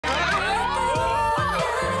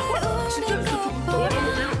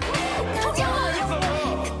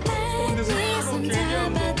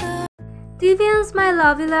TVN's My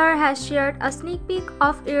Loveler has shared a sneak peek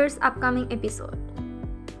of its upcoming episode.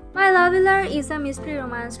 My Loveler is a mystery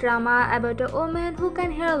romance drama about a woman who can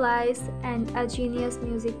hear lies and a genius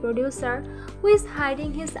music producer who is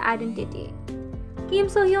hiding his identity. Kim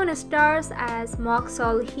So-hyun stars as Mok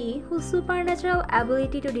Sol-hee, whose supernatural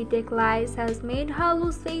ability to detect lies has made her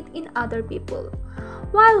lose faith in other people,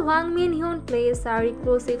 while Hwang Min-hyun plays a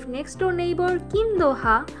reclusive next-door neighbor Kim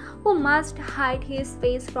Do-ha, who must hide his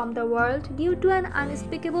face from the world due to an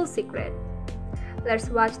unspeakable secret. Let's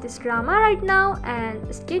watch this drama right now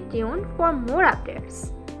and stay tuned for more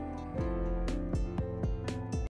updates.